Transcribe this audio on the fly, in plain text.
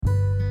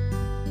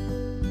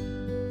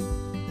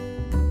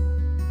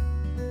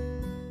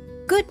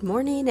Good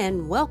morning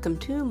and welcome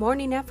to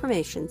Morning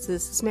Affirmations.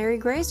 This is Mary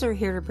Grazer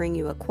here to bring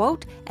you a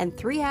quote and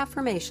 3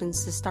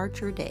 affirmations to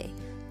start your day.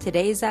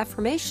 Today's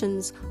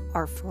affirmations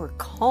are for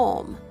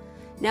calm.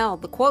 Now,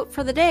 the quote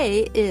for the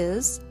day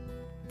is,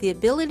 "The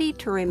ability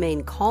to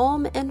remain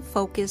calm and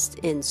focused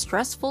in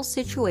stressful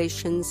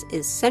situations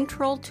is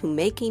central to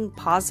making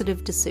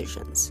positive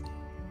decisions."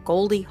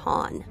 Goldie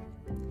Hawn.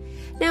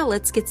 Now,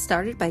 let's get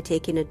started by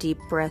taking a deep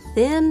breath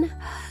in.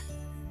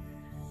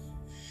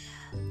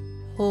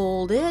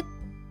 Hold it.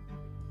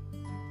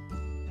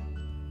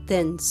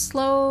 Then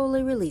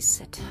slowly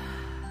release it.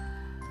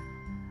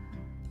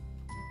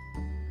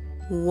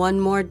 One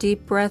more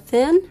deep breath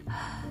in.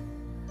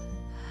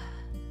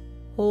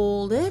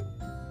 Hold it.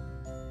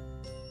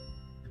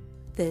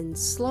 Then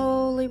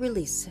slowly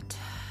release it.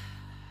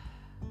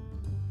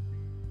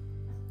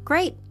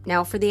 Great.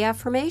 Now for the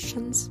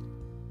affirmations.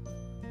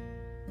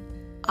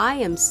 I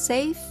am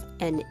safe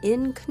and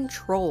in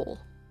control.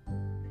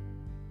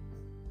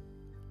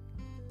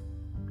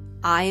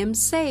 I am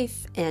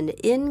safe and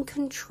in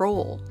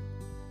control.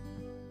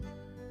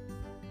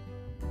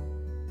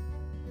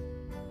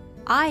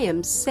 I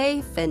am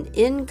safe and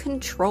in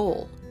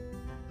control.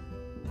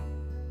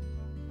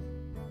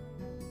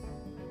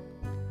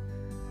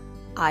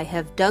 I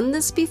have done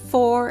this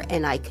before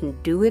and I can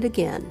do it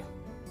again.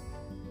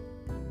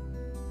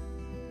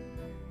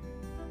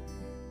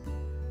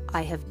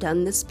 I have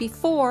done this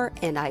before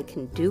and I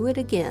can do it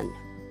again.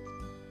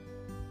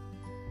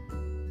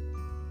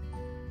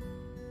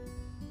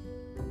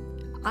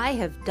 I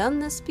have done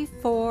this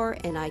before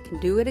and I can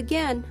do it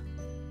again.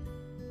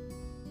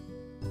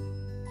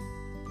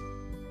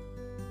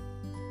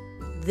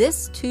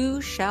 This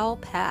too shall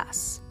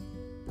pass.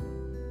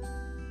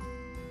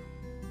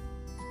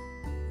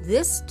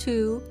 This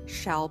too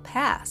shall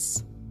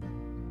pass.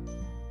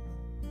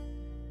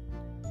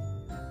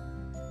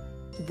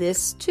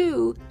 This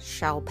too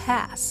shall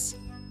pass.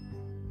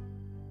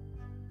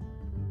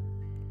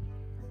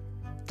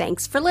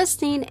 Thanks for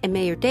listening, and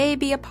may your day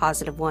be a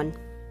positive one.